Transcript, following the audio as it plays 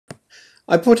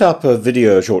I put up a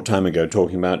video a short time ago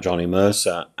talking about Johnny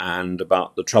Mercer and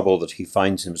about the trouble that he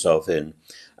finds himself in,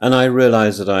 and I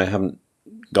realise that I haven't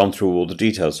gone through all the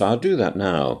details, so I'll do that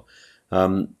now.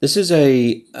 This is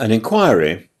an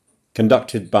inquiry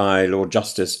conducted by Lord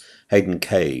Justice Hayden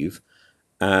Cave,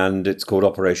 and it's called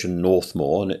Operation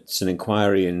Northmoor, and it's an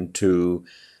inquiry into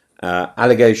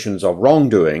allegations of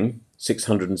wrongdoing,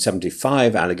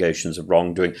 675 allegations of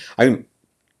wrongdoing.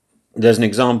 There's an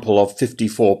example of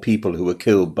 54 people who were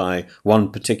killed by one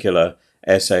particular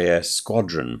SAS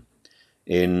squadron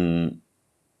in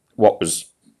what was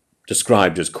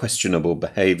described as questionable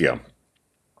behaviour.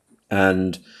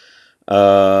 And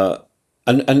the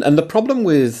problem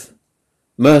with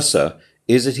Mercer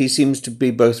is that he seems to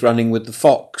be both running with the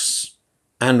fox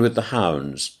and with the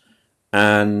hounds.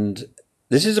 And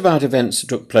this is about events that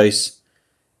took place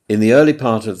in the early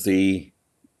part of the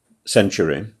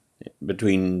century,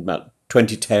 between about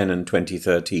 2010 and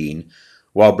 2013,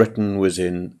 while Britain was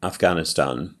in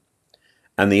Afghanistan,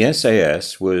 and the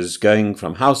SAS was going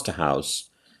from house to house,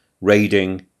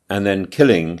 raiding and then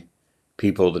killing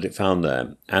people that it found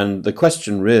there. And the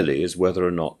question really is whether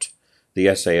or not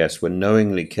the SAS were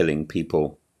knowingly killing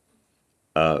people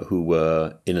who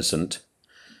were innocent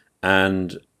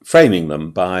and framing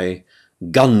them by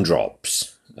gun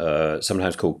drops,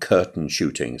 sometimes called curtain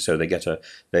shooting. So they get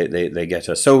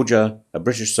a soldier, a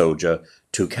British soldier,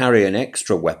 to carry an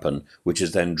extra weapon, which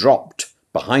is then dropped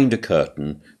behind a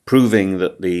curtain, proving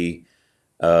that the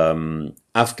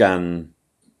Afghan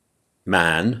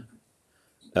man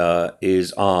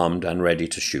is armed and ready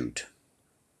to shoot,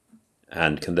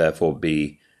 and can therefore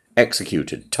be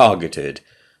executed, targeted,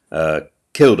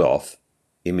 killed off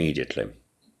immediately.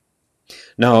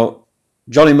 Now,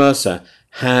 Johnny Mercer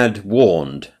had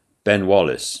warned Ben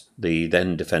Wallace, the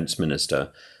then Defence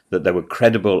Minister, that there were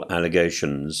credible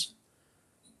allegations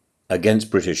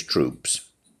against British troops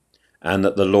and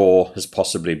that the law has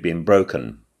possibly been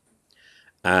broken,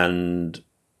 and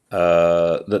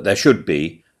that there should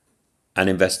be an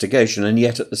investigation. And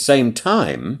yet at the same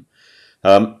time,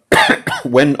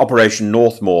 when Operation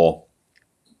Northmoor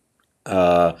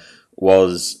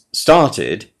was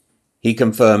started, he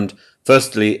confirmed,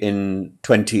 firstly in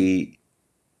 2020,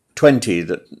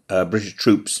 that British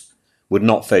troops would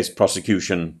not face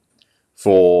prosecution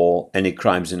for any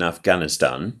crimes in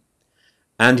Afghanistan.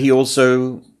 And he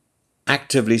also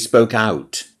actively spoke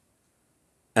out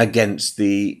against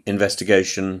the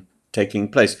investigation taking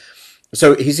place.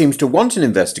 So he seems to want an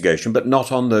investigation, but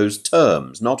not on those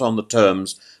terms, not on the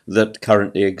terms that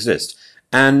currently exist.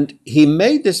 And he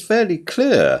made this fairly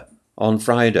clear on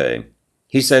Friday.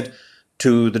 He said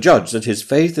to the judge that his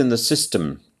faith in the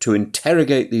system to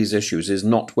interrogate these issues is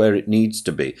not where it needs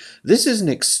to be. This is an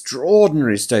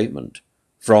extraordinary statement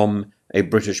from a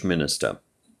British minister.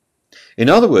 In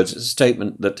other words, it's a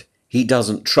statement that he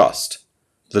doesn't trust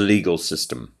the legal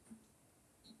system.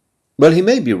 Well, he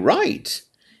may be right.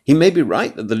 He may be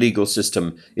right that the legal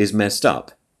system is messed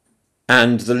up.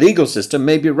 And the legal system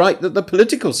may be right that the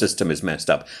political system is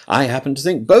messed up. I happen to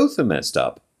think both are messed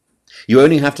up. You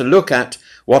only have to look at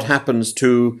what happens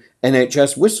to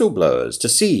NHS whistleblowers to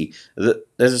see that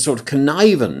there's a sort of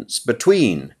connivance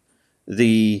between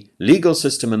the legal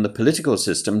system and the political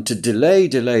system to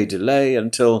delay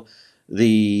until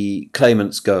the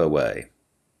claimants go away.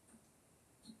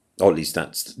 Or at least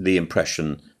that's the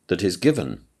impression that is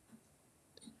given.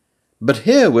 But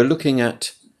here we're looking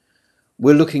at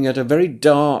a very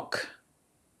dark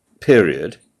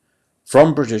period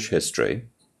from British history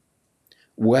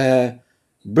where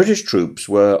British troops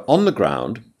were on the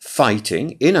ground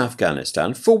fighting in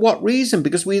Afghanistan. For what reason?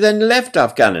 Because we then left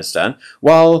Afghanistan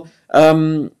while,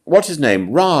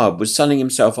 Raab was sunning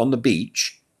himself on the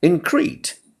beach in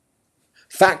Crete.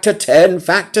 Factor 10,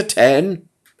 factor 10.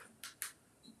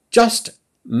 Just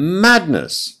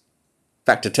madness.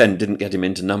 Factor 10 didn't get him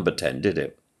into number 10, did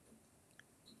it?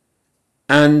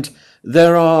 And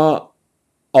there are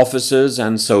officers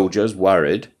and soldiers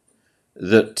worried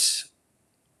that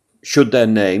should their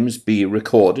names be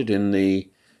recorded in the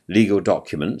legal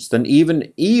documents, then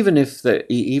even if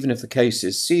the case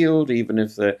is sealed, even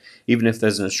if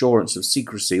there's an assurance of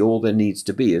secrecy, all there needs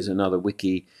to be is another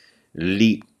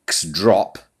WikiLeaks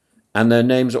drop, and their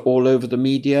names are all over the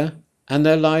media, and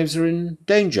their lives are in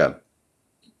danger.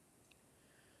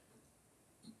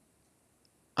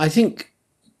 I think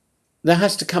there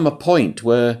has to come a point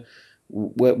where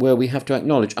we have to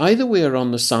acknowledge either we are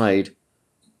on the side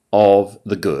of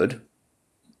the good,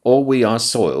 or we are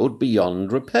soiled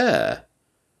beyond repair,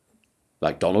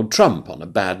 like Donald Trump on a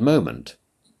bad moment.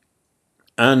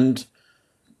 And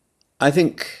I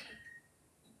think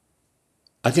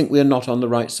we are not on the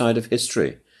right side of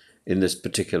history in this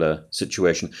particular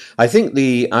situation. I think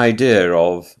the idea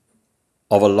of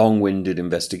a long-winded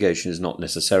investigation is not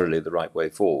necessarily the right way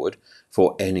forward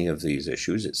for any of these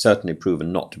issues. It's certainly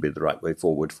proven not to be the right way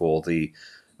forward for the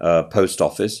post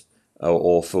office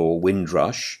or for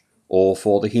Windrush or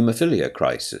for the haemophilia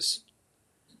crisis.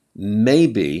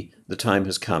 Maybe the time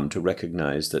has come to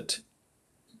recognise that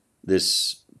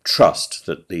this trust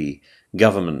that the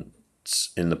governments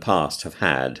in the past have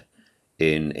had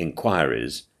in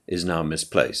inquiries is now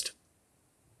misplaced.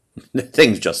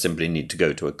 Things just simply need to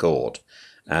go to a court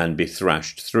and be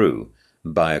thrashed through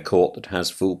by a court that has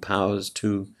full powers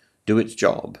to do its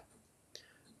job.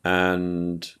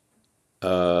 And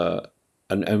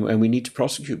we need to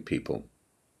prosecute people.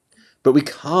 But we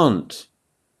can't.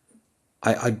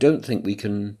 I don't think we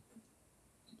can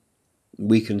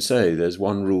say there's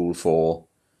one rule for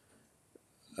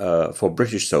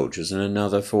British soldiers and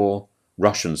another for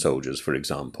Russian soldiers, for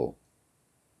example.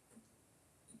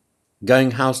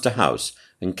 Going house to house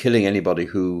and killing anybody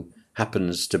who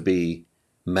happens to be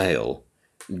male,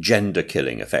 gender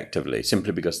killing effectively,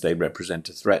 simply because they represent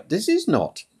a threat. This is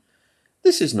not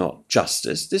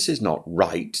justice. This is not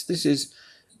right. This is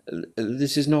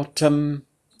not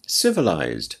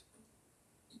civilized.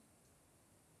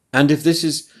 And if this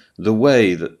is the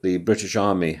way that the British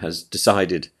Army has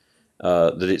decided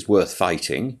that it's worth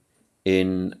fighting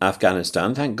in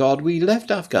Afghanistan, thank God we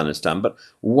left Afghanistan. But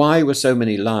why were so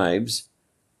many lives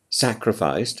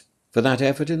sacrificed for that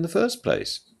effort in the first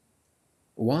place?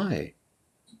 Why?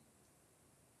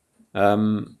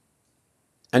 And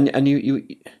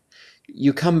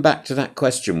you come back to that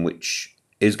question, which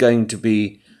is going to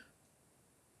be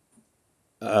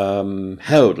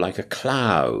held like a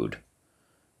cloud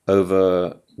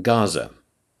over Gaza.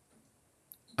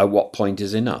 At what point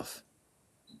is enough?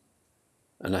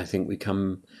 And I think we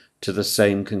come to the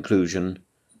same conclusion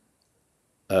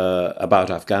about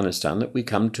Afghanistan that we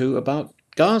come to about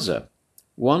Gaza.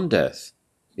 One death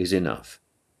is enough.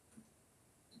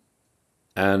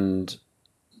 And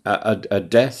a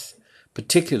death,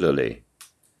 particularly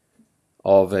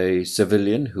of a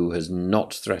civilian who has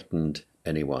not threatened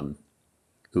anyone,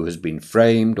 who has been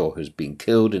framed or has been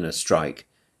killed in a strike,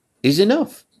 is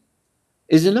enough.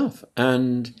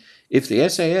 And if the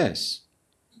SAS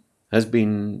has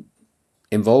been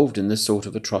involved in this sort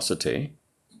of atrocity,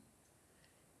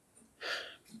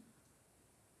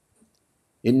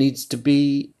 it needs to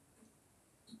be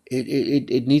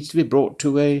brought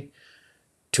to a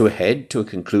head, to a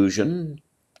conclusion,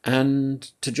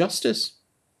 and to justice.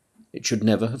 It should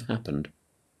never have happened.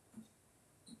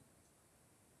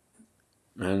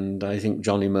 And I think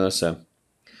Johnny Mercer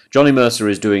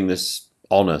is doing this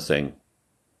honour thing.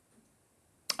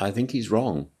 I think he's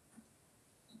wrong.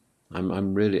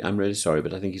 I'm really sorry,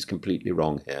 but I think he's completely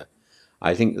wrong here.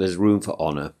 I think there's room for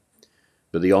honour,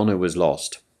 but the honour was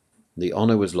lost. The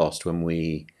honour was lost when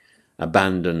we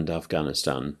abandoned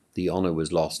Afghanistan. The honour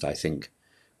was lost, I think,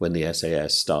 when the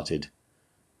SAS started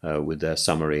with their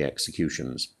summary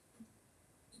executions.